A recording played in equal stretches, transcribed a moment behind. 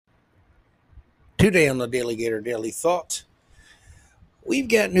Today on the DaleyGator DaleyThought, we've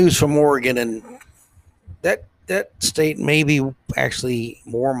got news from Oregon, and that state may be actually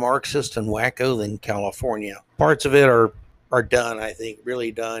more Marxist and wacko than California. Parts of it are done, I think,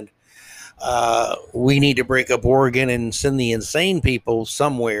 really done. We need to break up Oregon and send the insane people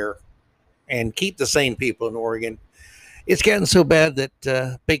somewhere and keep the sane people in Oregon. It's gotten so bad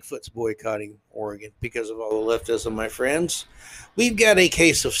that Bigfoot's boycotting Oregon because of all the leftism, my friends. We've got a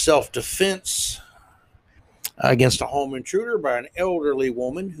case of self-defense against a home intruder by an elderly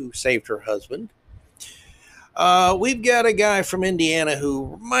woman who saved her husband. We've got a guy from Indiana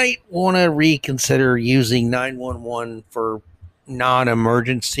who might want to reconsider using 911 for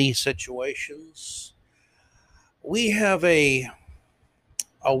non-emergency situations. We have a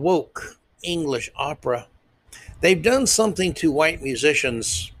woke English opera. They've done something to white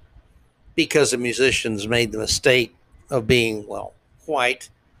musicians because the musicians made the mistake of being, well, white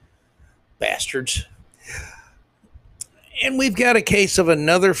bastards. And we've got a case of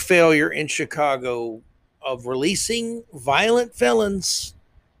another failure in Chicago of releasing violent felons,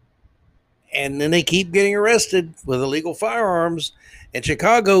 and then they keep getting arrested with illegal firearms, and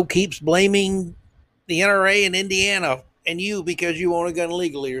Chicago keeps blaming the NRA in Indiana and you because you own a gun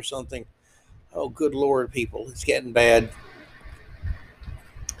legally or something. Oh, good Lord, people, it's getting bad.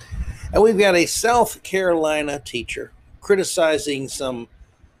 And we've got a South Carolina teacher criticizing some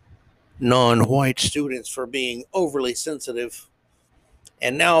non-white students for being overly sensitive,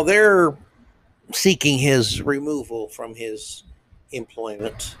 and now they're seeking his removal from his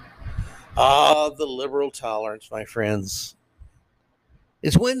employment. The liberal tolerance, my friends.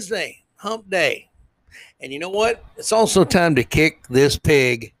 It's Wednesday, hump day. And you know what? It's also time to kick this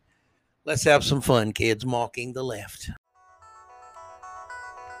pig. Let's have some fun, kids, mocking the left.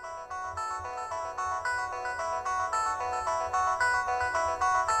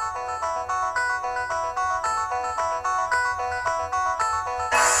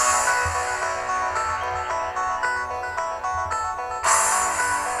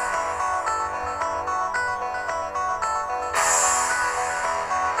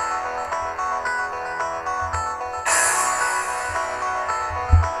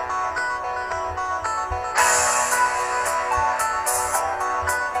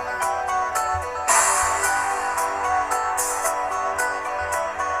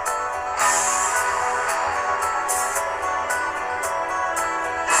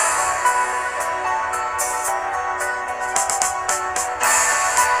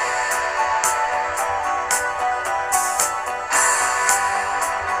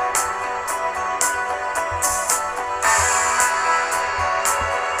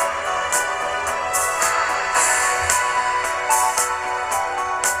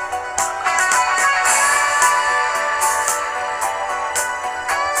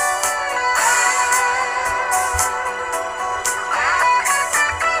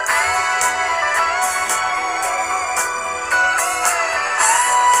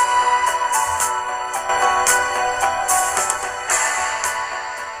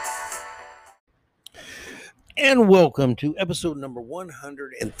 And welcome to episode number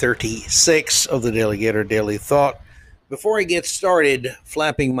 136 of the DaleyGator DaleyThought. Before I get started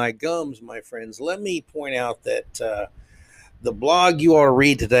flapping my gums, my friends, let me point out that the blog you ought to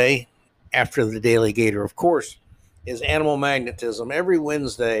read today, after the DaleyGator, of course, is Animal Magnetism. Every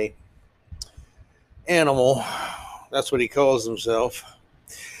Wednesday, Animal, that's what he calls himself,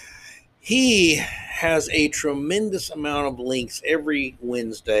 he has a tremendous amount of links every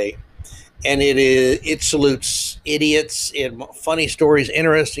Wednesday. And it salutes idiots, funny stories,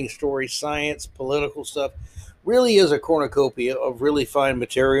 interesting stories, science, political stuff. Really is a cornucopia of really fine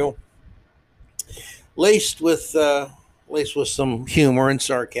material, laced with some humor and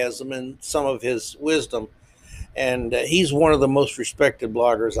sarcasm and some of his wisdom. And he's one of the most respected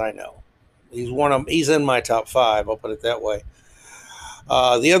bloggers I know. He's in my top 5. I'll put it that way.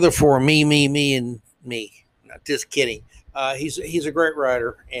 The other 4, me, and me. Not just kidding. He's a great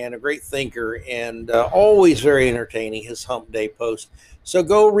writer and a great thinker, and always very entertaining, his hump day post. So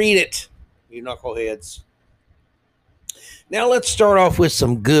go read it, you knuckleheads. Now let's start off with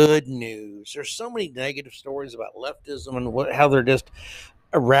some good news. There's so many negative stories about leftism and how they're just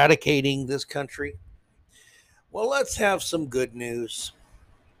eradicating this country. Well, let's have some good news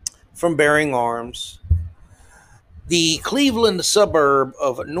from Bearing Arms. The Cleveland suburb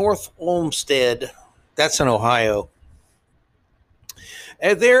of North Olmsted, that's in Ohio.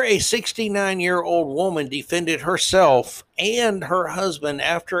 There, a 69-year-old woman defended herself and her husband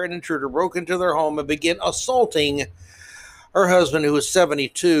after an intruder broke into their home and began assaulting her husband, who was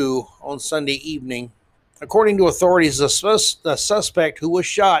 72, on Sunday evening. According to authorities, the suspect, who was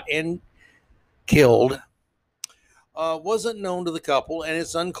shot and killed wasn't known to the couple, and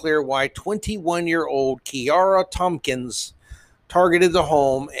it's unclear why 21-year-old Kiara Tompkins targeted the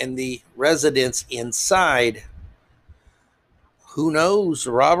home and the residents inside. Who knows?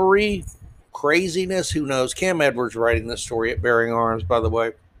 Robbery, craziness, who knows? Cam Edwards writing this story at Bearing Arms, by the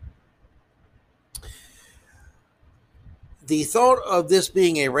way. The thought of this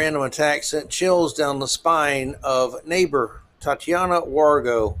being a random attack sent chills down the spine of neighbor Tatiana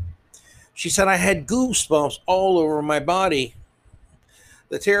Wargo. She said, "I had goosebumps all over my body."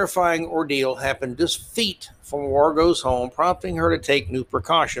 The terrifying ordeal happened just feet from Wargo's home, prompting her to take new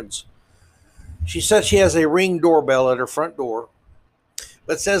precautions. She said she has a Ring doorbell at her front door,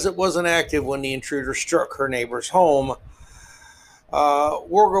 but says it wasn't active when the intruder struck her neighbor's home.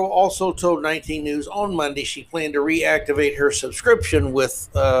 Wargo also told 19 News on Monday she planned to reactivate her subscription with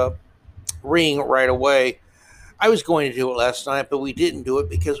Ring right away. "I was going to do it last night, but we didn't do it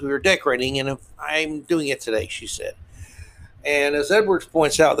because we were decorating, and I'm doing it today," she said. And as Edwards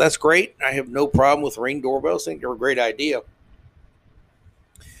points out, that's great. I have no problem with Ring doorbells. I think they're a great idea,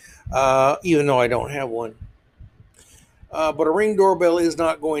 even though I don't have one. But a Ring doorbell is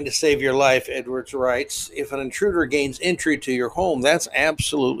not going to save your life, Edwards writes. If an intruder gains entry to your home, that's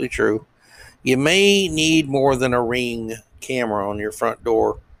absolutely true. You may need more than a Ring camera on your front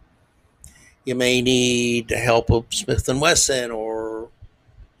door. You may need the help of Smith & Wesson or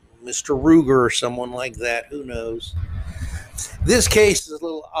Mr. Ruger or someone like that. Who knows? This case is a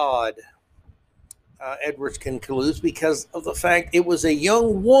little odd, Edwards concludes, because of the fact it was a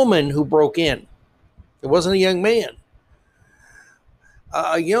young woman who broke in. It wasn't a young man.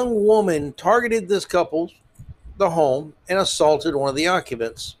 A young woman targeted this couple, the home, and assaulted one of the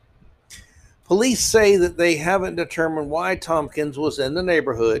occupants. Police say that they haven't determined why Tompkins was in the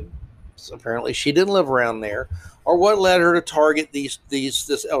neighborhood. So apparently she didn't live around there, or what led her to target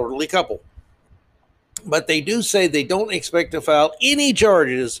this elderly couple. But they do say they don't expect to file any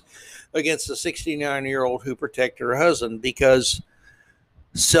charges against the 69-year-old who protected her husband, because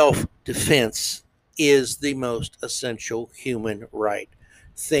self-defense is the most essential human right.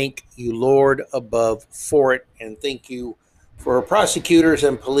 Thank you, Lord, above for it, and thank you for prosecutors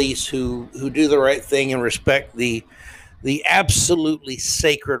and police who do the right thing and respect the absolutely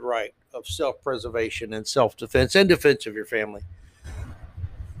sacred right of self-preservation and self-defense and defense of your family.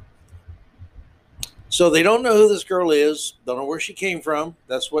 So they don't know who this girl is, don't know where she came from.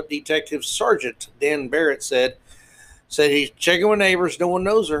 That's what Detective Sergeant Dan Barrett said. Said he's checking with neighbors, no one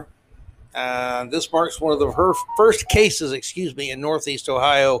knows her. This marks one of her first cases, in Northeast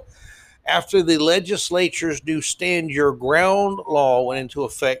Ohio after the legislature's new Stand Your Ground law went into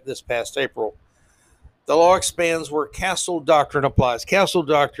effect this past April. The law expands where castle doctrine applies. Castle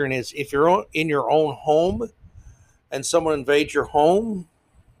doctrine is if you're in your own home and someone invades your home,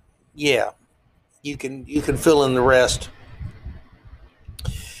 yeah, you can fill in the rest.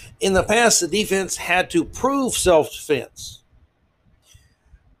 In the past, the defense had to prove self-defense.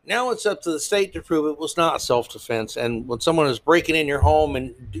 Now it's up to the state to prove it was not self-defense. And when someone is breaking in your home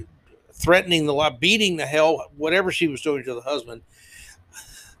and threatening the law, beating the hell, whatever she was doing to the husband,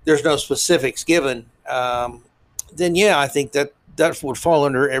 there's no specifics given, then yeah, I think that would fall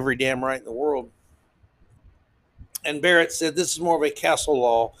under every damn right in the world. And Barrett said this is more of a castle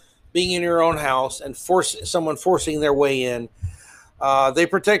law, being in your own house and someone forcing their way in. They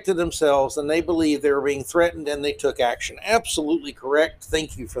protected themselves and they believed they were being threatened and they took action. Absolutely correct.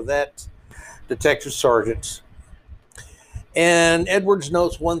 Thank you for that, Detective Sergeant. And Edwards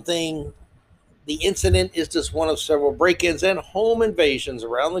notes one thing. The incident is just one of several break-ins and home invasions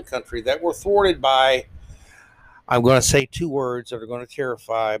around the country that were thwarted by, I'm going to say two words that are going to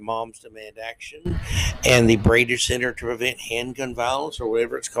terrify Moms Demand Action and the Brady Center to Prevent Handgun Violence, or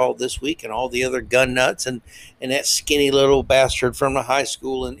whatever it's called this week, and all the other gun nuts, and that skinny little bastard from the high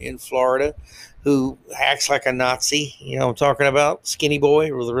school in Florida who acts like a Nazi. You know what I'm talking about? Skinny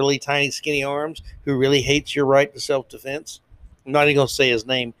boy with really tiny skinny arms who really hates your right to self-defense. I'm not even going to say his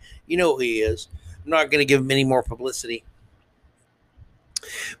name. You know who he is. I'm not going to give him any more publicity.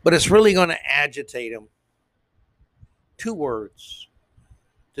 But it's really going to agitate him. Two words.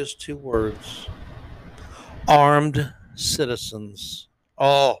 Just two words. Armed citizens.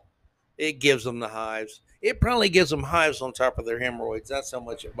 Oh, it gives them the hives. It probably gives them hives on top of their hemorrhoids. That's how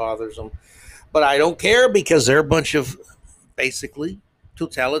much it bothers them. But I don't care, because they're a bunch of basically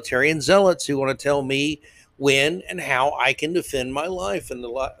totalitarian zealots who want to tell me when and how I can defend my life and the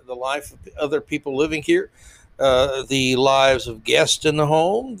life of other people living here, the lives of guests in the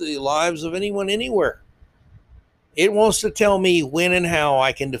home, the lives of anyone anywhere. It wants to tell me when and how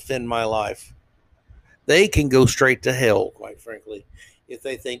I can defend my life. They can go straight to hell, quite frankly, if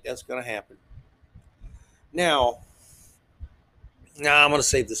they think that's going to happen. Now, I'm going to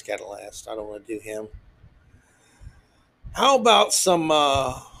save this guy to last. I don't want to do him. How about some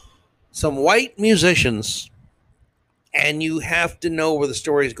white musicians? And you have to know where the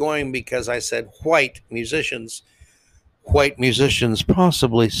story is going because I said white musicians. White musicians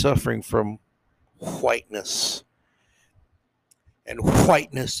possibly suffering from whiteness. And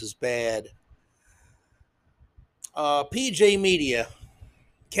whiteness is bad. PJ Media,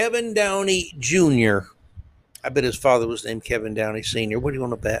 Kevin Downey Jr. I bet his father was named Kevin Downey Sr. What do you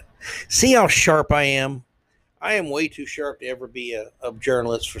want to bet? See how sharp I am? I am way too sharp to ever be a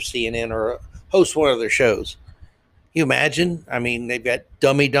journalist for CNN or host one of their shows. You imagine? I mean, they've got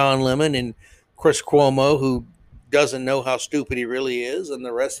dummy Don Lemon and Chris Cuomo, who doesn't know how stupid he really is, and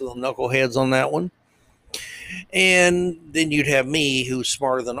the rest of the knuckleheads on that one. And then you'd have me, who's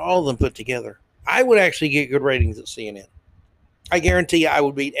smarter than all of them put together. I would actually get good ratings at CNN. I guarantee you I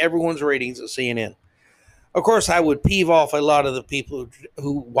would beat everyone's ratings at CNN. Of course, I would peeve off a lot of the people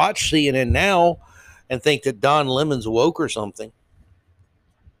who watch CNN now and think that Don Lemon's woke or something.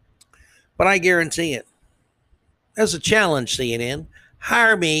 But I guarantee it. As a challenge, CNN,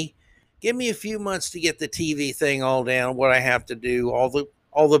 hire me. Give me a few months to get the TV thing all down, what I have to do, all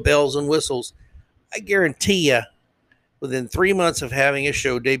the bells and whistles. I guarantee you, within 3 months of having a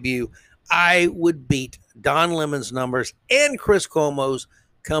show debut, I would beat Don Lemon's numbers and Chris Cuomo's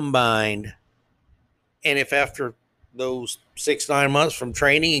combined. And if after those 6-9 months from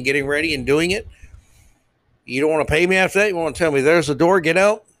training and getting ready and doing it, you don't want to pay me after that, you want to tell me there's a door, get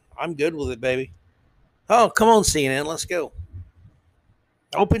out, I'm good with it, baby. Oh, come on, CNN, let's go.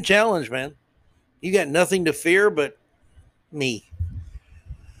 Open challenge, man. You got nothing to fear but me,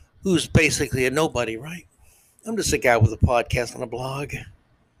 who's basically a nobody, right? I'm just a guy with a podcast and a blog,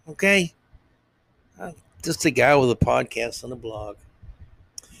 okay? I'm just a guy with a podcast and a blog.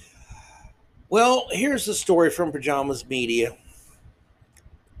 Well, here's the story from Pajamas Media.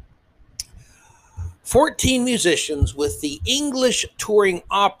 14 musicians with the English touring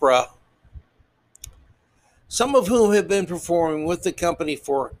opera, some of whom have been performing with the company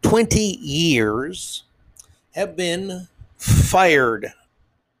for 20 years, have been fired,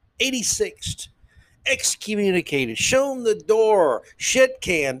 86th, excommunicated, shown the door, shit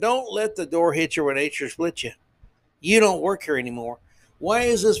can. Don't let the door hit you when nature split you. You don't work here anymore. Why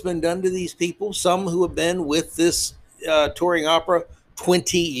has this been done to these people? Some who have been with this touring opera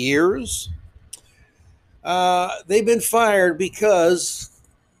 20 years. They've been fired because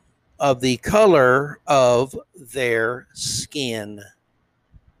of the color of their skin.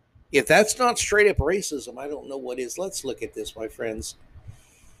 If that's not straight up racism, I don't know what is. Let's look at this, my friends.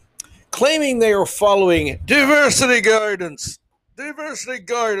 Claiming they are following diversity guidance. Diversity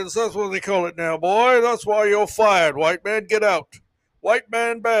guidance, that's what they call it now, boy. That's why you're fired. White man, get out. White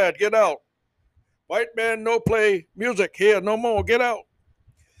man bad, get out. White man no play music here, no more, get out.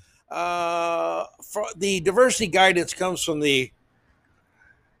 The diversity guidance comes from the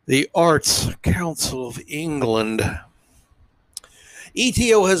Arts Council of England.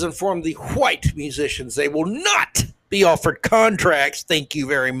 ETO has informed the white musicians they will not be offered contracts, thank you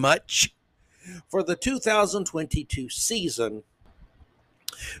very much, for the 2022 season.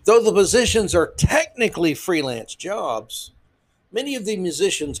 Though the positions are technically freelance jobs, many of the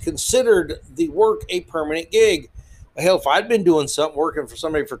musicians considered the work a permanent gig. Hell, if I'd been doing something, working for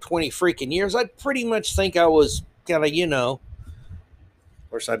somebody for 20 freaking years, I'd pretty much think I was kind of, of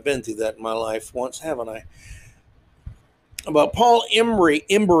course, I've been through that in my life once, haven't I? But Paul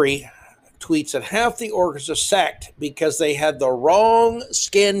Embry tweets that half the orchestra sacked because they had the wrong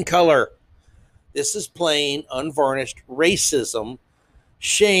skin color. This is plain, unvarnished racism.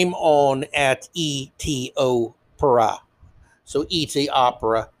 Shame on at ET Opera. So ET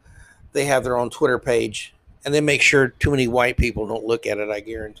Opera, they have their own Twitter page, and they make sure too many white people don't look at it, I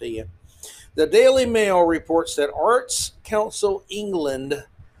guarantee you. The Daily Mail reports that Arts Council England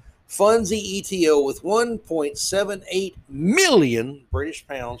funds the ETO with 1.78 million British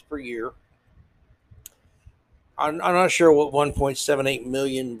pounds per year. I'm not sure what 1.78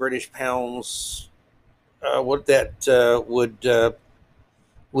 million British pounds, what that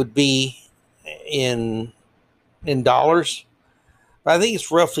would be in dollars. But I think it's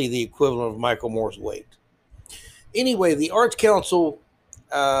roughly the equivalent of Michael Moore's weight. Anyway, the Arts Council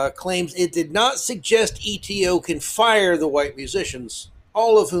claims it did not suggest ETO can fire the white musicians,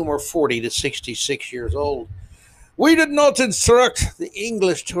 all of whom are 40 to 66 years old. We did not instruct the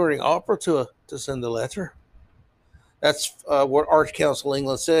English touring opera to send the letter. That's what Arts Council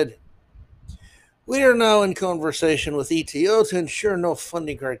England said. We are now in conversation with ETO to ensure no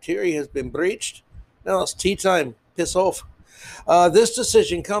funding criteria has been breached. Now it's tea time. Piss off. This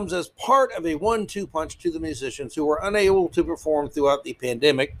decision comes as part of a 1-2 punch to the musicians who were unable to perform throughout the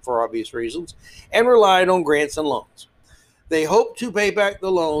pandemic for obvious reasons and relied on grants and loans. They hope to pay back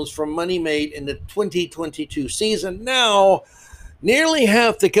the loans from money made in the 2022 season. Now, nearly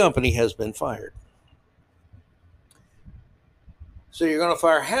half the company has been fired. So you're going to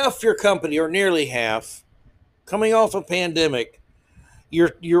fire half your company, or nearly half, coming off a pandemic.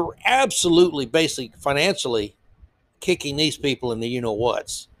 You're absolutely, basically, financially kicking these people in the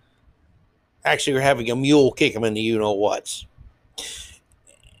you-know-whats. Actually, you're having a mule kick them in the you-know-whats.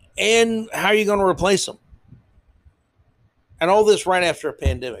 And how are you going to replace them? And all this right after a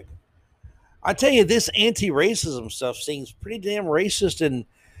pandemic. I tell you, this anti-racism stuff seems pretty damn racist and,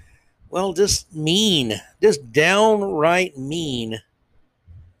 well, just mean. Just downright mean.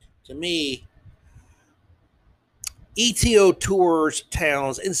 To me, ETO tours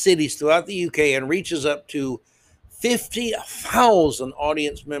towns and cities throughout the UK and reaches up to 50,000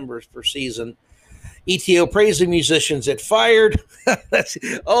 audience members per season. ETO praised the musicians it fired.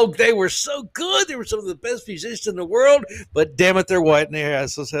 They were so good. They were some of the best musicians in the world, but damn it, they're white and their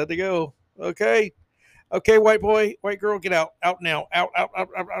asses had to go. Okay, white boy, white girl, get out now,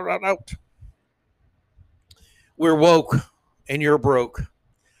 out. We're woke, and you're broke.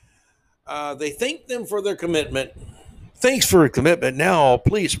 They thank them for their commitment. Thanks for your commitment. Now,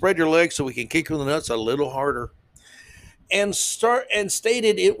 please spread your legs so we can kick you in the nuts a little harder. And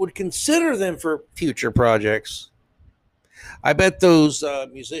stated it would consider them for future projects. I bet those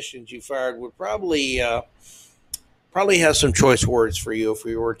musicians you fired would probably have some choice words for you if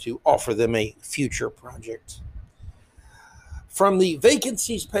we were to offer them a future project. From the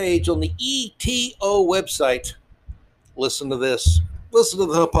vacancies page on the ETO website, listen to this. Listen to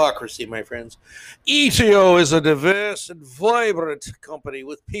the hypocrisy, my friends. ETO is a diverse and vibrant company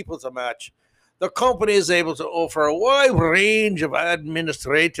with people to match. The company is able to offer a wide range of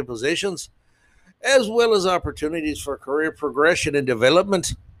administrative positions, as well as opportunities for career progression and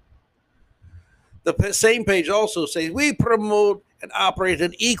development. The same page also says, we promote and operate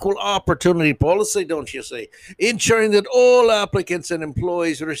an equal opportunity policy, don't you say, ensuring that all applicants and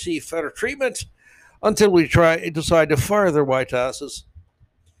employees receive fair treatment until we decide to fire their white asses.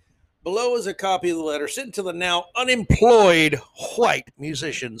 Below is a copy of the letter sent to the now unemployed white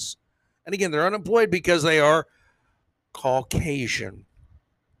musicians. And again, they're unemployed because they are Caucasian.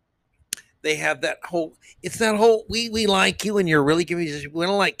 They have we like you and you're really giving us, we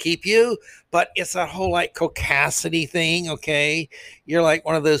don't keep you, but it's that whole caucasity thing, okay? You're like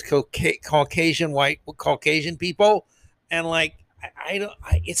one of those Caucasian, white Caucasian people. And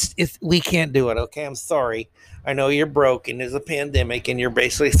we can't do it, okay? I'm sorry. I know you're broke and there's a pandemic and you're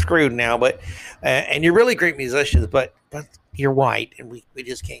basically screwed now, but, and you're really great musicians, but you're white and we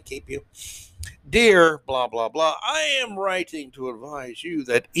just can't keep you. Dear blah, blah, blah, I am writing to advise you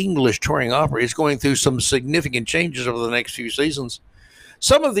that English touring opera is going through some significant changes over the next few seasons.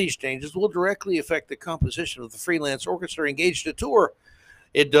 Some of these changes will directly affect the composition of the freelance orchestra engaged to tour.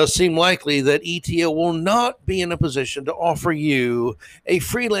 It does seem likely that ETO will not be in a position to offer you a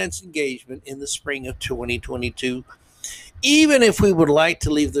freelance engagement in the spring of 2022, even if we would like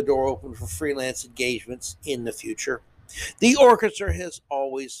to leave the door open for freelance engagements in the future. The orchestra has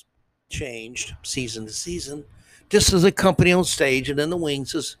always changed season to season, just as a company on stage and in the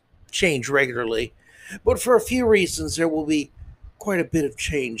wings has changed regularly. But for a few reasons, there will be quite a bit of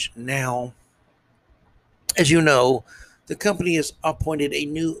change now. As you know, the company has appointed a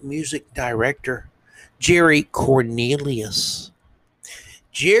new music director, Jerry Cornelius.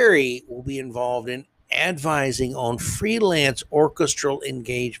 Jerry will be involved in advising on freelance orchestral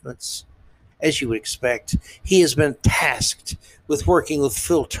engagements. As you would expect, he has been tasked with working with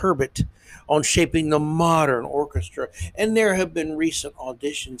Phil Turbot on shaping the modern orchestra, and there have been recent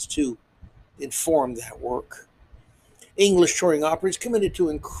auditions to inform that work. English Touring Opera is committed to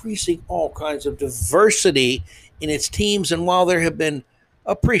increasing all kinds of diversity in its teams, and while there have been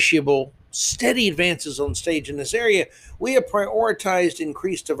appreciable, steady advances on stage in this area, we have prioritized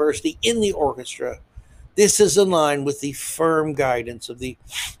increased diversity in the orchestra. This is in line with the firm guidance of the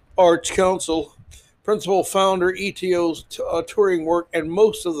Arts Council, principal founder, ETO's touring work, and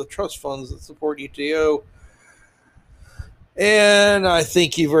most of the trust funds that support ETO. And I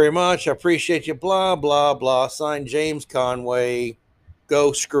thank you very much. I appreciate you. Blah, blah, blah. Signed, James Conway.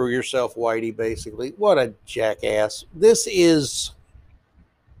 Go screw yourself, Whitey, basically. What a jackass. This is...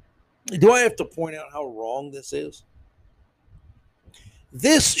 Do I have to point out how wrong this is?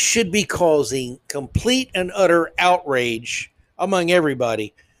 This should be causing complete and utter outrage among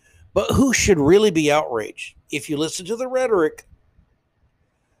everybody. But who should really be outraged? If you listen to the rhetoric,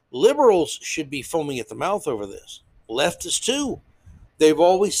 liberals should be foaming at the mouth over this. leftists too. They've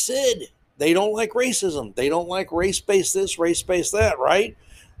always said they don't like racism. They don't like race-based this, race-based that, right?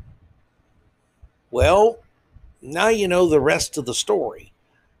 Well, now you know the rest of the story.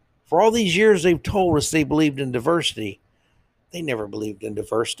 For all these years, they've told us they believed in diversity. They never believed in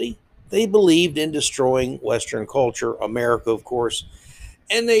diversity. They believed in destroying Western culture, America, of course,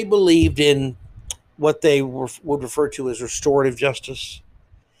 and they believed in what they would refer to as restorative justice.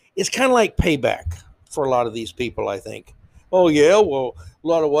 It's kind of like payback for a lot of these people, I think. Oh, yeah, well, a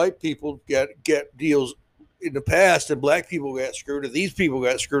lot of white people get deals in the past, and black people got screwed, or these people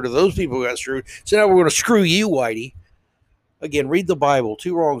got screwed, or those people got screwed. So now we're going to screw you, Whitey. Again, read the Bible.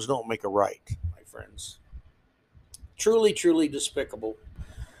 Two wrongs don't make a right, my friends. Truly, truly despicable.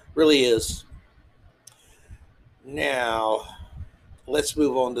 Really is. Now, let's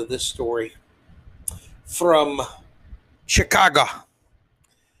move on to this story from Chicago.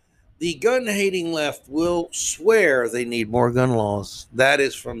 The gun-hating left will swear they need more gun laws. That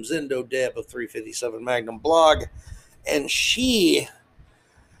is from Zendo Deb of 357 Magnum blog. And she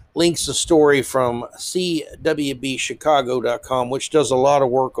links a story from CWBChicago.com, which does a lot of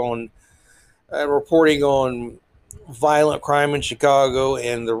work on reporting on violent crime in Chicago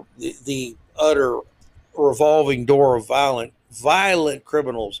and the utter revolving door of violent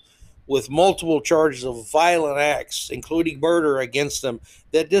criminals with multiple charges of violent acts, including murder against them,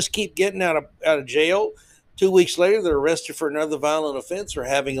 that just keep getting out of jail. 2 weeks later, they're arrested for another violent offense or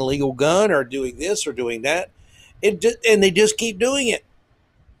having a legal gun or doing this or doing that. And they just keep doing it.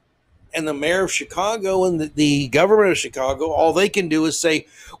 And the mayor of Chicago and the government of Chicago, all they can do is say,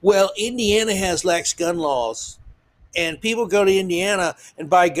 well, Indiana has lax gun laws. And people go to Indiana and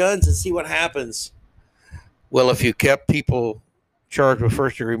buy guns and see what happens. Well, if you kept people charged with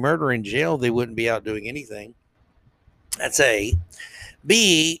first-degree murder in jail, they wouldn't be out doing anything. That's A.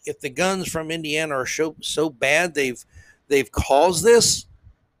 B, if the guns from Indiana are so bad they've caused this,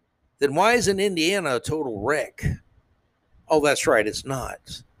 then why isn't Indiana a total wreck? Oh, that's right, it's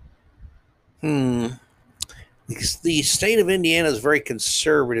not. The state of Indiana is very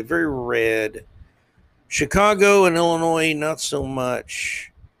conservative, very red. Chicago and Illinois, not so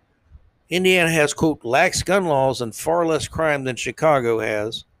much. Indiana has, quote, lax gun laws and far less crime than Chicago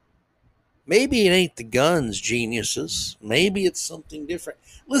has. Maybe it ain't the guns, geniuses. Maybe it's something different.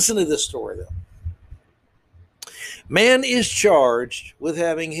 Listen to this story, though. Man is charged with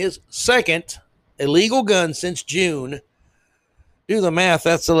having his second illegal gun since June. Do the math,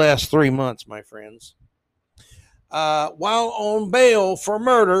 that's the last 3 months, my friends. While on bail for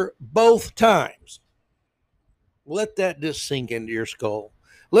murder both times. Let that just sink into your skull.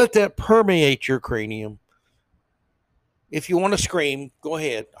 Let that permeate your cranium. If you want to scream, go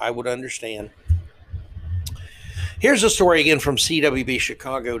ahead. I would understand. Here's a story again from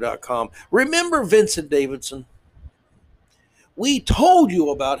CWBChicago.com. Remember Vincent Davidson? We told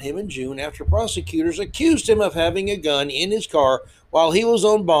you about him in June after prosecutors accused him of having a gun in his car while he was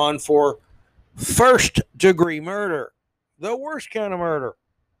on bond for first-degree murder. The worst kind of murder.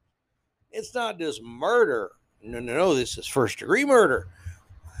 It's not just murder. No, this is first-degree murder.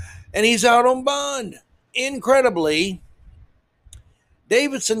 And he's out on bond. Incredibly,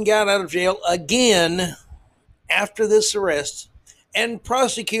 Davidson got out of jail again after this arrest, and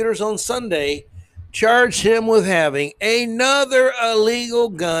prosecutors on Sunday charged him with having another illegal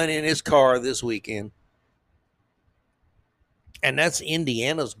gun in his car this weekend. And that's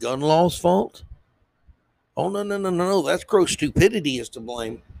Indiana's gun law's fault? Oh, no. That's gross stupidity is to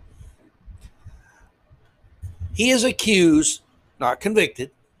blame. He is accused, not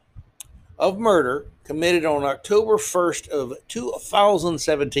convicted, of murder committed on October 1st of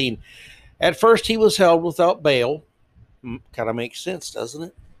 2017. At first, he was held without bail. Kind of makes sense, doesn't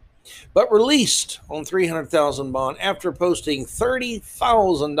it? But released on $300,000 bond after posting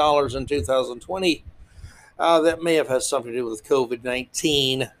 $30,000 in 2020. That may have had something to do with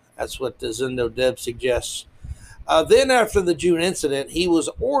COVID-19. That's what the Zendo Deb suggests. Then after the June incident, he was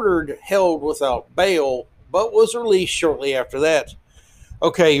ordered held without bail, but was released shortly after that.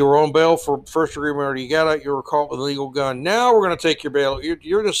 Okay, you were on bail for first-degree murder. You were caught with a legal gun. Now we're going to take your bail.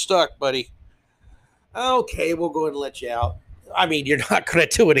 You're just stuck, buddy. Okay, we'll go ahead and let you out. I mean, you're not going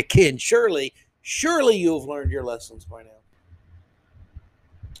to do it again. Surely you've learned your lessons by now.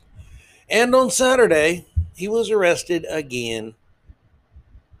 And on Saturday, he was arrested again.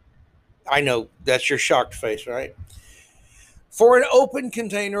 I know, that's your shocked face, right? For an open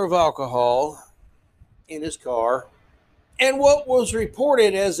container of alcohol in his car. And what was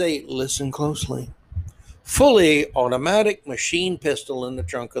reported as a, listen closely, fully automatic machine pistol in the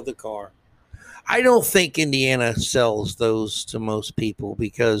trunk of the car. I don't think Indiana sells those to most people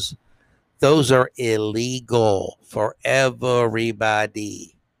because Those are illegal for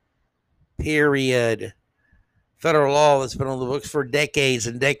everybody. Period. Federal law that's been on the books for decades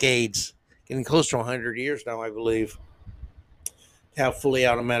and decades, getting close to 100 years now, I believe, to have fully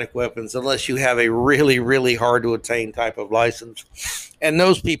automatic weapons, unless you have a really, really hard to attain type of license. And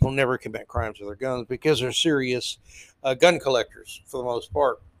those people never commit crimes with their guns because they're serious gun collectors for the most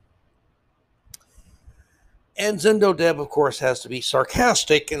part. And Zendo Deb, of course, has to be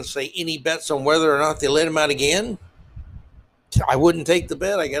sarcastic and say, any bets on whether or not they let him out again? I wouldn't take the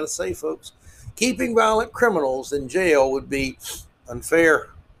bet, I got to say, folks. Keeping violent criminals in jail would be unfair.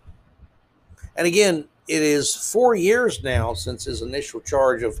 And again, it is 4 years now since his initial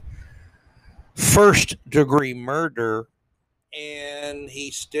charge of first-degree murder, and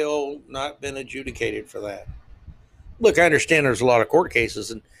he's still not been adjudicated for that. Look, I understand there's a lot of court cases,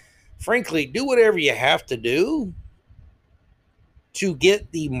 and frankly, do whatever you have to do to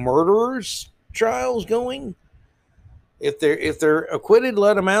get the murderers' trials going. If they're acquitted,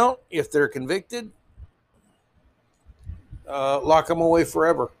 let them out. If they're convicted, lock them away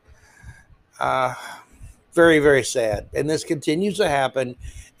forever. Very, very sad. And this continues to happen,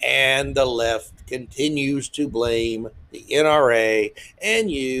 and the left continues to blame the NRA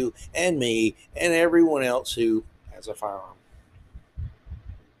and you and me and everyone else who has a firearm.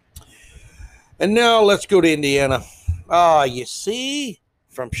 And now let's go to Indiana. You see,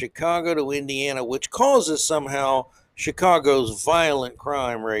 from Chicago to Indiana, which causes somehow Chicago's violent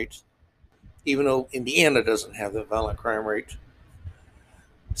crime rate, even though Indiana doesn't have the violent crime rate.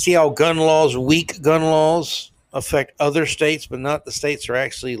 See how gun laws, weak gun laws, affect other states, but not the states are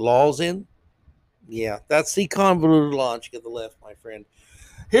actually laws in? Yeah, that's the convoluted logic of the left, my friend.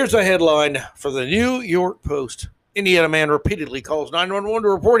 Here's a headline for the New York Post. Indiana man repeatedly calls 911 to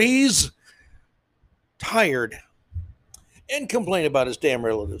report he's tired and complain about his damn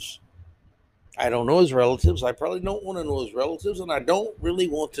relatives. I don't know his relatives. I probably don't want to know his relatives, and I don't really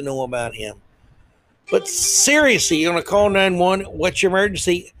want to know about him. But seriously, you're going to call 911? What's your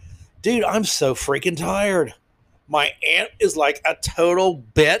emergency? Dude, I'm so freaking tired. My aunt is like a total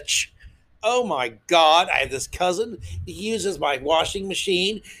bitch. Oh my God. I have this cousin. He uses my washing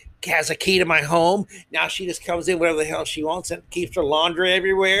machine, has a key to my home. Now she just comes in whatever the hell she wants and keeps her laundry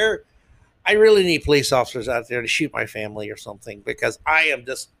everywhere. I really need police officers out there to shoot my family or something because I am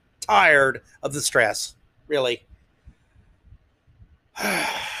just tired of the stress. Really.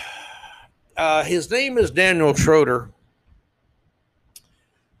 His name is Daniel Schroeder.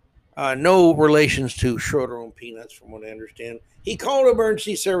 No relations to Schroeder on Peanuts, from what I understand. He called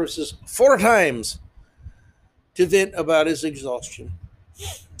emergency services 4 times to vent about his exhaustion.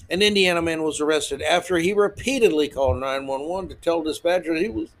 An Indiana man was arrested after he repeatedly called 911 to tell dispatcher he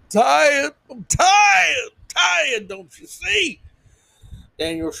was tired. I'm tired, don't you see?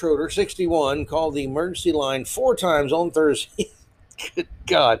 Daniel Schroeder, 61, called the emergency line 4 times on Thursday. Good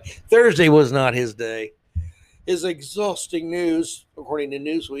God. Thursday was not his day. His exhausting news, according to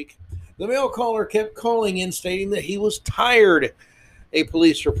Newsweek. The male caller kept calling in, stating that he was tired. A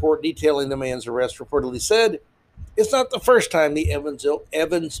police report detailing the man's arrest reportedly said, it's not the first time the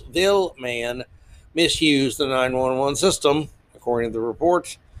Evansville man misused the 911 system, according to the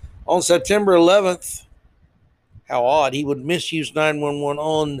report. On September 11th, how odd, he would misuse 911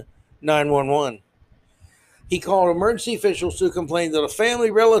 on 911. He called emergency officials to complain that a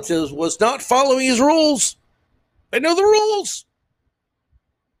family relative was not following his rules. They know the rules.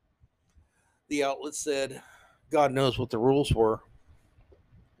 The outlet said, God knows what the rules were.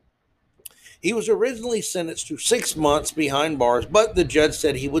 He was originally sentenced to 6 months behind bars, but the judge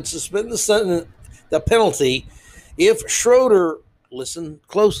said he would suspend the penalty if Schroeder, listen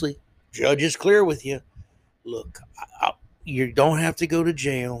closely, judge is clear with you. Look, you don't have to go to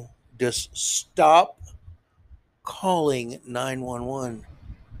jail. Just stop calling 911.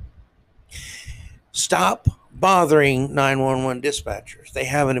 Stop bothering 911 dispatchers. They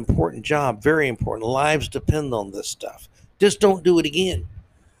have an important job, very important. Lives depend on this stuff. Just don't do it again.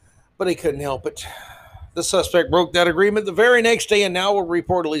 But he couldn't help it. The suspect broke that agreement the very next day and now will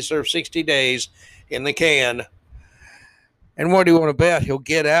reportedly serve 60 days in the can. And what do you want to bet? He'll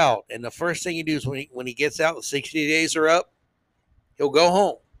get out. And the first thing he does when he gets out, the 60 days are up, he'll go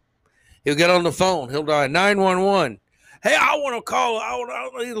home. He'll get on the phone. He'll dial 911. Hey, I want to call. I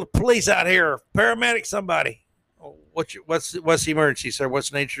need the police out here. Paramedic, somebody. What's the emergency, sir?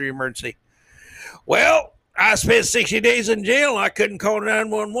 What's the nature of your emergency? Well, I spent 60 days in jail. I couldn't call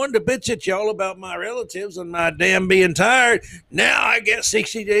 911 to bitch at y'all about my relatives and my damn being tired. Now I get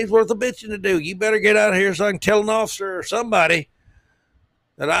 60 days worth of bitching to do. You better get out here so I can tell an officer or somebody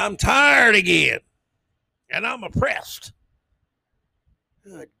that I'm tired again and I'm oppressed.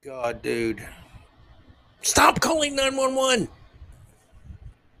 Good God, dude. Stop calling 911.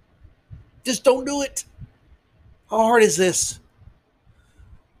 Just don't do it. How hard is this?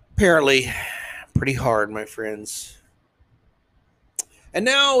 Apparently, pretty hard, my friends. And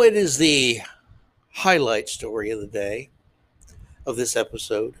now it is the highlight story of the day of this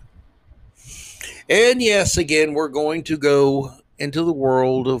episode. And yes, again, we're going to go into the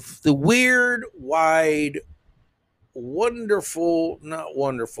world of the weird, wide, wonderful, not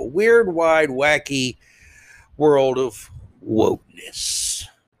wonderful, weird, wide, wacky world of wokeness.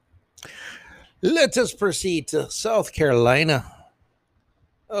 Let us proceed to South Carolina.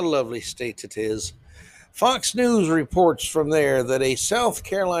 A lovely state it is. Fox News reports from there that a South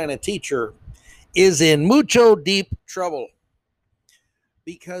Carolina teacher is in mucho deep trouble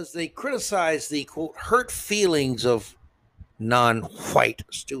because they criticize the, quote, hurt feelings of non-white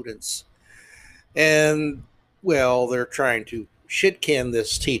students. And, well, they're trying to shit-can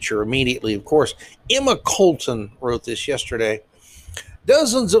this teacher immediately, of course. Emma Colton wrote this yesterday.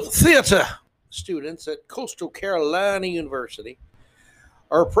 Dozens of theater students at Coastal Carolina University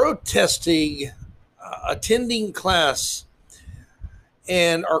are protesting attending class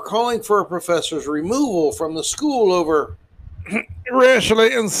and are calling for a professor's removal from the school over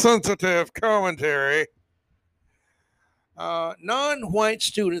racially insensitive commentary. Non-white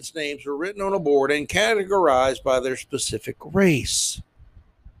students' names were written on a board and categorized by their specific race.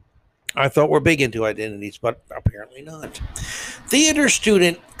 I thought we're big into identities, but apparently not. Theater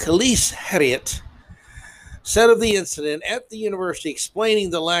student Khalees Harriet said of the incident at the university, explaining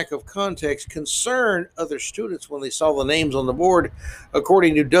the lack of context concerned other students when they saw the names on the board,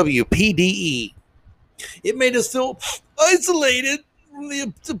 according to WPDE. It made us feel isolated from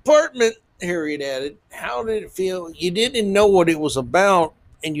the department, Harriet added. How did it feel? You didn't know what it was about,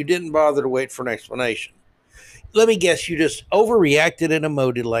 and you didn't bother to wait for an explanation. Let me guess, you just overreacted and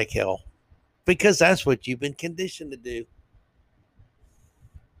emoted like hell, because that's what you've been conditioned to do.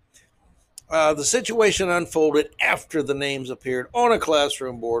 The situation unfolded after the names appeared on a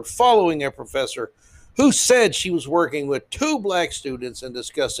classroom board following a professor who said she was working with two black students and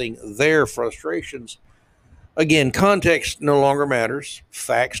discussing their frustrations. Again, context no longer matters.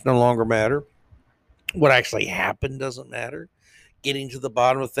 Facts no longer matter. What actually happened doesn't matter. Getting to the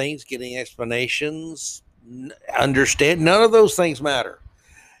bottom of things, getting explanations, understand, none of those things matter.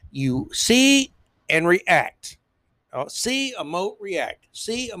 You see and react. See, emote, react.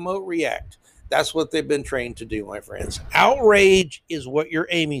 See, emote, react. That's what they've been trained to do, my friends. Outrage is what you're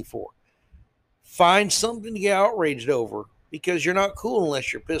aiming for. Find something to get outraged over, because you're not cool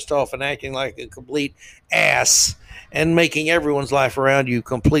unless you're pissed off and acting like a complete ass and making everyone's life around you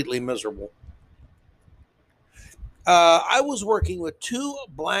completely miserable. I was working with two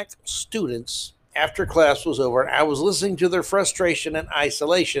black students after class was over, and I was listening to their frustration and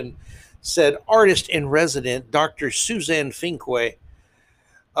isolation, said artist in resident Dr. Suzanne Finque.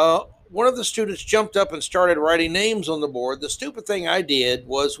 One of the students jumped up and started writing names on the board. The stupid thing I did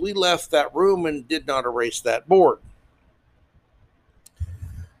was we left that room and did not erase that board.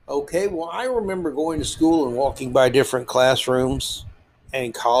 Okay, well, I remember going to school and walking by different classrooms. And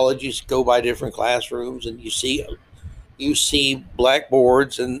in college, you go by different classrooms and you see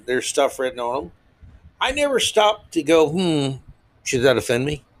blackboards and there's stuff written on them. I never stopped to go, should that offend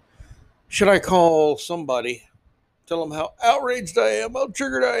me? Should I call somebody? Tell them how outraged I am, how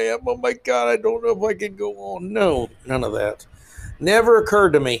triggered I am. Oh my God, I don't know if I can go on. No, none of that. Never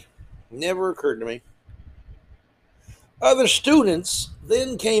occurred to me. Never occurred to me. Other students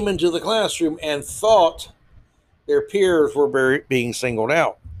then came into the classroom and thought their peers were being singled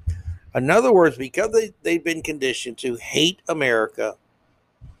out. In other words, because they've been conditioned to hate America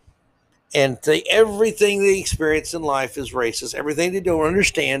and everything they experience in life is racist. Everything they don't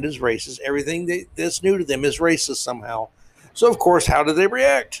understand is racist. Everything that's new to them is racist somehow. So, of course, how did they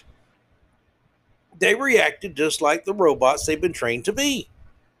react? They reacted just like the robots they've been trained to be.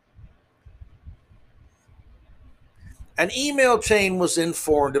 An email chain was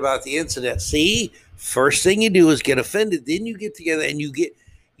informed about the incident. See, first thing you do is get offended. Then you get together and you get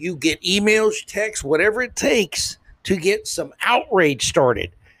emails, texts, whatever it takes to get some outrage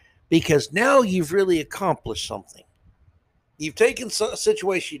started. Because now you've really accomplished something. You've taken a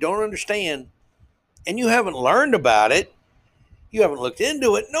situation you don't understand and you haven't learned about it. You haven't looked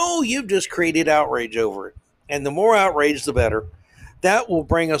into it. No, you've just created outrage over it. And the more outrage, the better. That will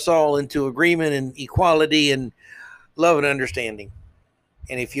bring us all into agreement and equality and love and understanding.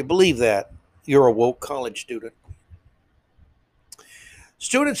 And if you believe that, you're a woke college student.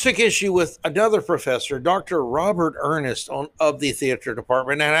 Students took issue with another professor, Dr. Robert Ernest of the theater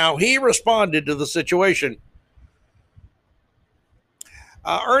department, and how he responded to the situation.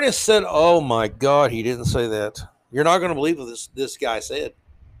 Ernest said, "Oh my God, he didn't say that. You're not going to believe what this guy said.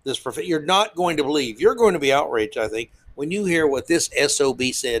 You're not going to believe. You're going to be outraged, I think, when you hear what this SOB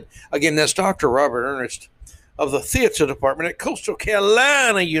said." Again, that's Dr. Robert Ernest of the theater department at Coastal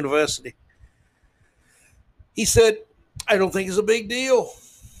Carolina University. He said, "I don't think it's a big deal."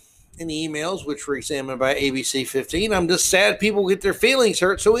 In the emails, which were examined by ABC 15, "I'm just sad people get their feelings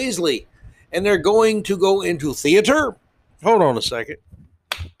hurt so easily, and they're going to go into theater." Hold on a second.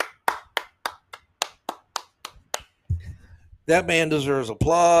 That man deserves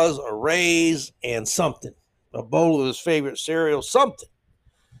applause, a raise, and something. A bowl of his favorite cereal, something.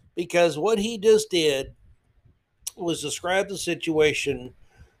 Because what he just did was describe the situation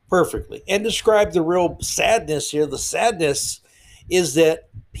perfectly and describe the real sadness here. The sadness is that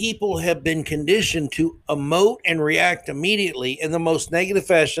people have been conditioned to emote and react immediately in the most negative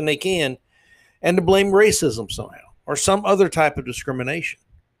fashion they can and to blame racism somehow or some other type of discrimination.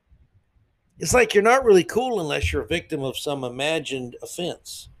 It's like you're not really cool unless you're a victim of some imagined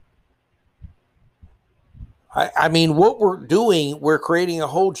offense. I mean, what we're doing, we're creating a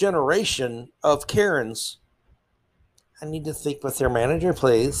whole generation of Karens. I need to think with their manager,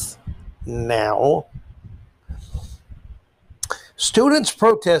 please. Now. Students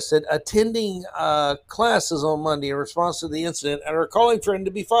protested attending classes on Monday in response to the incident and are calling for him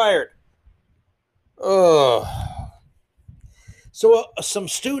to be fired. Ugh. So some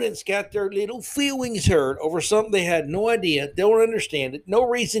students got their little feelings hurt over something they had no idea, don't understand it, no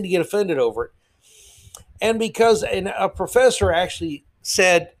reason to get offended over it. And because a professor actually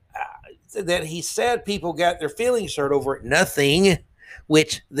said that he said people got their feelings hurt over it, nothing,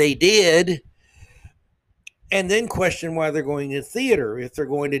 which they did, and then question why they're going to theater if they're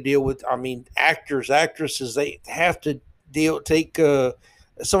going to deal with, actors, actresses, they have to take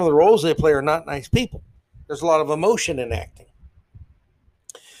some of the roles they play are not nice people. There's a lot of emotion in acting.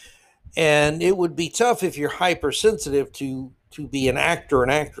 And it would be tough if you're hypersensitive to be an actor or an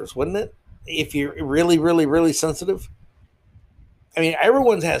actress, wouldn't it? If you're really, really, really sensitive. I mean,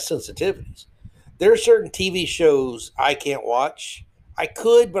 everyone has sensitivities. There are certain TV shows I can't watch. I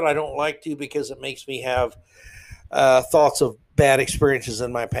could, but I don't like to because it makes me have thoughts of bad experiences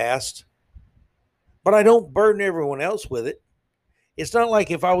in my past. But I don't burden everyone else with it. It's not like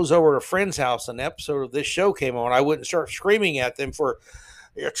if I was over at a friend's house and an episode of this show came on, I wouldn't start screaming at them for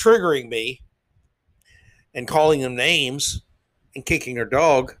triggering me and calling them names and kicking their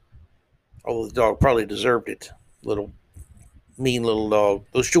dog. Although the dog probably deserved it. Mean little dog.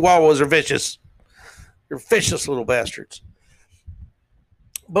 Those chihuahuas are vicious. They're vicious little bastards.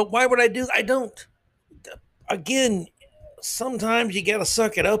 But why would I do that? I don't. Again, sometimes you got to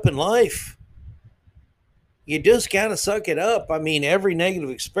suck it up in life. You just got to suck it up. I mean, every negative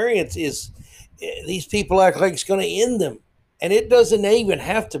experience is, these people act like it's going to end them. And it doesn't even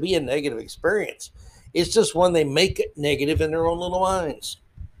have to be a negative experience. It's just when they make it negative in their own little minds.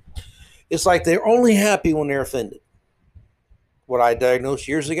 It's like they're only happy when they're offended. What I diagnosed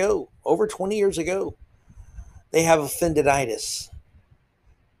years ago, over 20 years ago, they have offendiditis.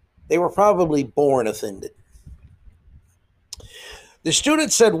 They were probably born offended. The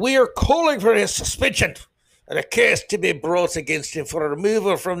student said, "We are calling for his suspension and a case to be brought against him for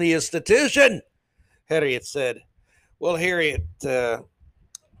removal from the institution," Harriet said. Well, Harriet,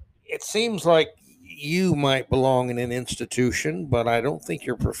 it seems like you might belong in an institution, but I don't think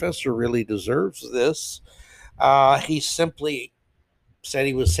your professor really deserves this. He simply said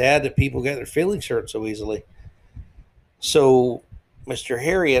he was sad that people got their feelings hurt so easily. So, Mr.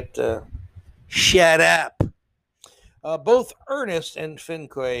 Harriet, shut up. Both Ernest and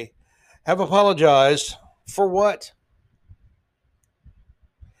Finquay have apologized for what?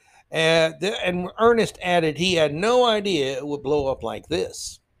 And Ernest added he had no idea it would blow up like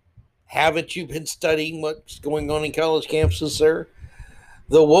this. Haven't you been studying what's going on in college campuses, sir?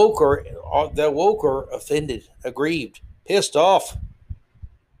 The woke are offended, aggrieved, pissed off.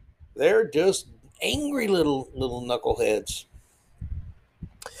 They're just angry little knuckleheads.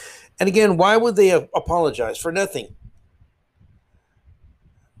 And again, why would they apologize for nothing?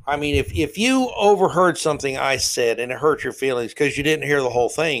 I mean, if you overheard something I said and it hurt your feelings because you didn't hear the whole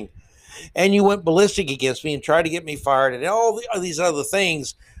thing, and you went ballistic against me and tried to get me fired and all these other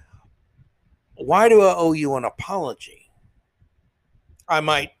things, why do I owe you an apology? I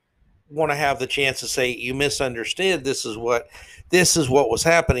might want to have the chance to say, you misunderstood. This is what was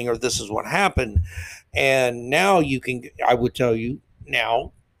happening, or this is what happened. And now I would tell you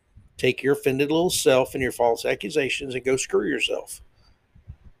now, take your offended little self and your false accusations and go screw yourself.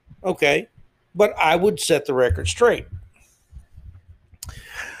 Okay. But I would set the record straight.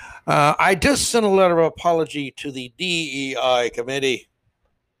 I just sent a letter of apology to the DEI committee.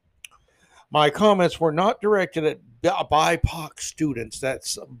 My comments were not directed at BIPOC students.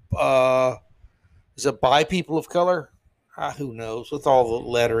 That's, is it bi people of color? Who knows? With all the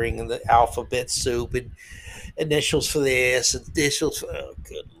lettering and the alphabet soup and initials for this, initials for, oh,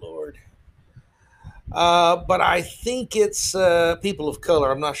 good Lord. But I think it's people of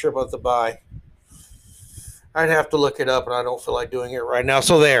color. I'm not sure about the bi. I'd have to look it up, and I don't feel like doing it right now.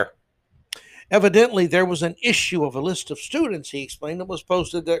 So there. Evidently, there was an issue of a list of students, he explained, that was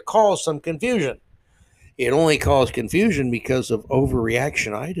posted that caused some confusion. It only caused confusion because of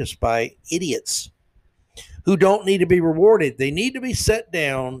overreactionitis by idiots who don't need to be rewarded. They need to be set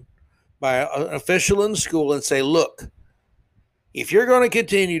down by an official in the school and say, look, if you're going to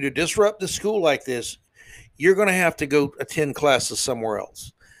continue to disrupt the school like this, you're going to have to go attend classes somewhere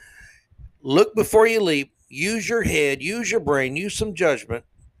else. Look before you leap. Use your head, use your brain, use some judgment,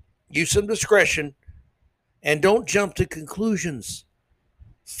 use some discretion, and don't jump to conclusions.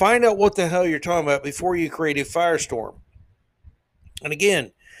 Find out what the hell you're talking about before you create a firestorm. And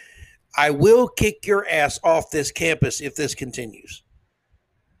again, I will kick your ass off this campus if this continues.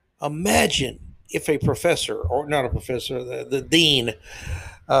 Imagine if a professor, or not a professor, the dean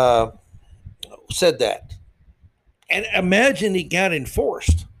said that. And imagine it got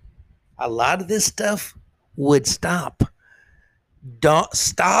enforced. A lot of this stuff would stop. Don't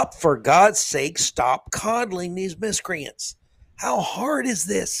stop, for God's sake, stop coddling these miscreants. How hard is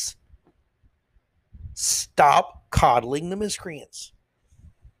this? Stop coddling the miscreants.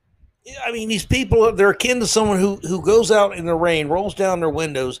 I mean, these people, they're akin to someone who goes out in the rain, rolls down their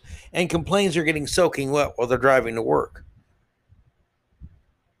windows, and complains they're getting soaking wet while they're driving to work.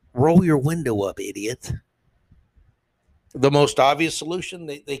 Roll your window up, idiot. The most obvious solution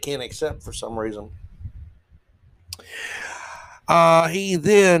they can't accept for some reason. He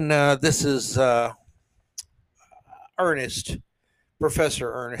then, this is Ernest,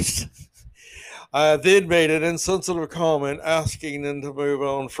 Professor Ernest, then made an insensitive comment asking them to move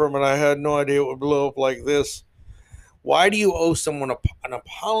on from it. I had no idea it would blow up like this. Why do you owe someone an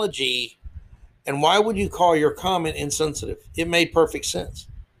apology, and why would you call your comment insensitive? It made perfect sense.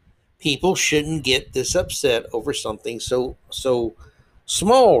 People shouldn't get this upset over something so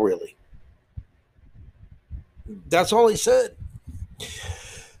small, really. That's all he said.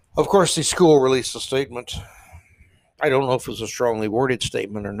 Of course, the school released a statement. I don't know if it was a strongly worded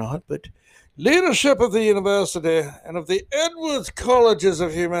statement or not, but leadership of the university and of the Edwards Colleges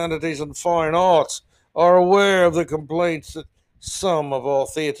of Humanities and Fine Arts are aware of the complaints that some of our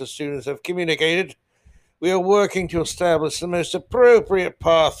theater students have communicated. We are working to establish the most appropriate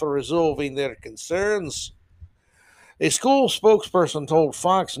path for resolving their concerns. A school spokesperson told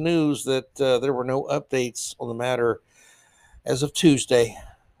Fox News that there were no updates on the matter as of Tuesday,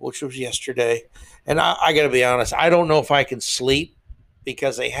 which was yesterday. And I got to be honest, I don't know if I can sleep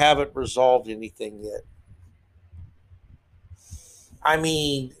because they haven't resolved anything yet. I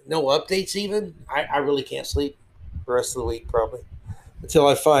mean, no updates even? I really can't sleep the rest of the week probably until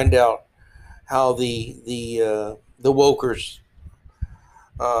I find out how the wokers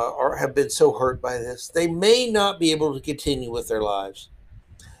have been so hurt by this. They may not be able to continue with their lives.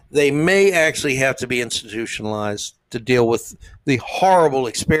 They may actually have to be institutionalized to deal with the horrible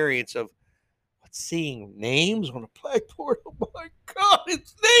experience of seeing names on a blackboard. Oh my God,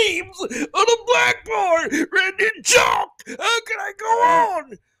 it's names on a blackboard written in chalk. How can I go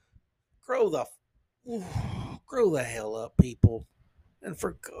on? Grow the hell up, people. And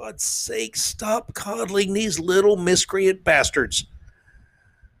for God's sake, stop coddling these little miscreant bastards.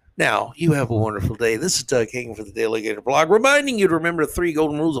 Now, you have a wonderful day. This is Doug Hagen for the DaleyGator blog, reminding you to remember the 3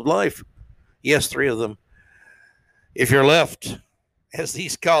 golden rules of life. Yes, 3 of them. If you're left, as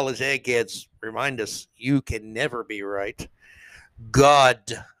these college eggheads remind us, you can never be right. God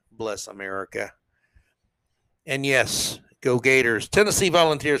bless America. And yes, go Gators. Tennessee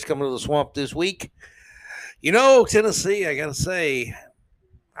Volunteers coming to the Swamp this week. You know, Tennessee, I got to say,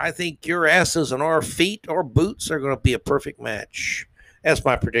 I think your asses and our feet, our boots, are going to be a perfect match. That's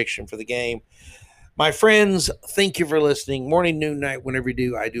my prediction for the game. My friends, thank you for listening. Morning, noon, night, whenever you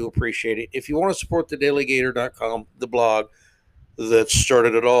do, I do appreciate it. If you want to support the DaleyGator.com, the blog that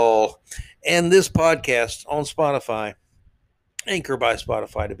started it all, and this podcast on Spotify, Anchor by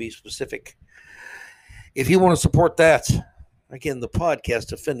Spotify to be specific. If you want to support that, again, the podcast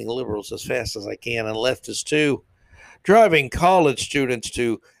defending liberals as fast as I can and leftists too, driving college students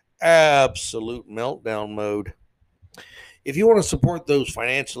to absolute meltdown mode. If you want to support those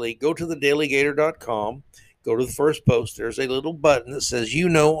financially, go to thedailygator.com, go to the first post. There's a little button that says, you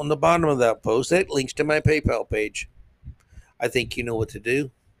know, on the bottom of that post. That links to my PayPal page. I think you know what to do,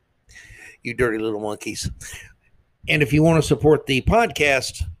 you dirty little monkeys. And if you want to support the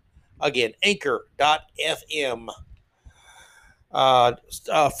podcast, Again, anchor.fm /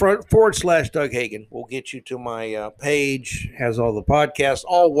 Doug Hagen will get you to my page. Has all the podcasts,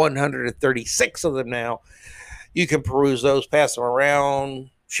 all 136 of them now. You can peruse those, pass them around,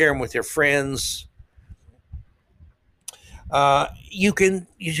 share them with your friends. You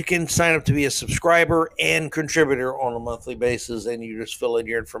can sign up to be a subscriber and contributor on a monthly basis, and you just fill in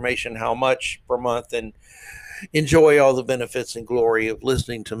your information, how much per month, and enjoy all the benefits and glory of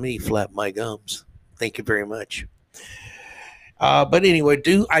listening to me flap my gums. Thank you very much. But anyway,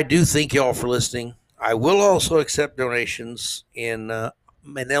 I do thank y'all for listening. I will also accept donations in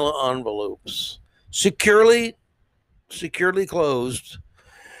manila envelopes, securely closed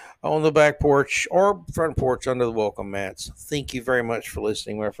on the back porch or front porch under the welcome mats. Thank you very much for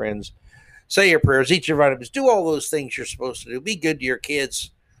listening, my friends. Say your prayers, eat your vitamins, do all those things you're supposed to do. Be good to your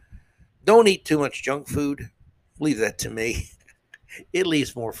kids. Don't eat too much junk food. Leave that to me. It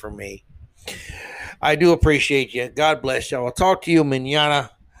leaves more for me. I do appreciate you. God bless y'all. I'll talk to you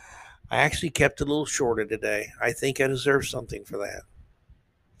mañana. I actually kept it a little shorter today. I think I deserve something for that.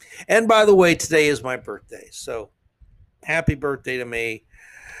 And by the way, today is my birthday. So happy birthday to me.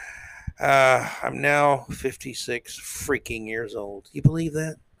 I'm now 56 freaking years old. You believe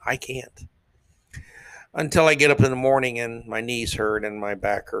that? I can't. Until I get up in the morning and my knees hurt and my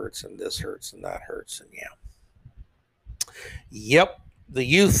back hurts and this hurts and that hurts. And yeah. Yep. The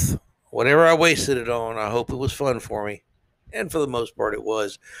youth, whatever I wasted it on, I hope it was fun for me. And for the most part, it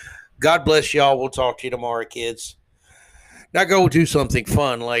was. God bless y'all. We'll talk to you tomorrow, kids. Now go do something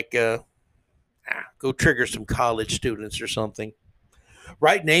fun, like go trigger some college students or something.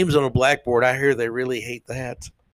 Write names on a blackboard. I hear they really hate that.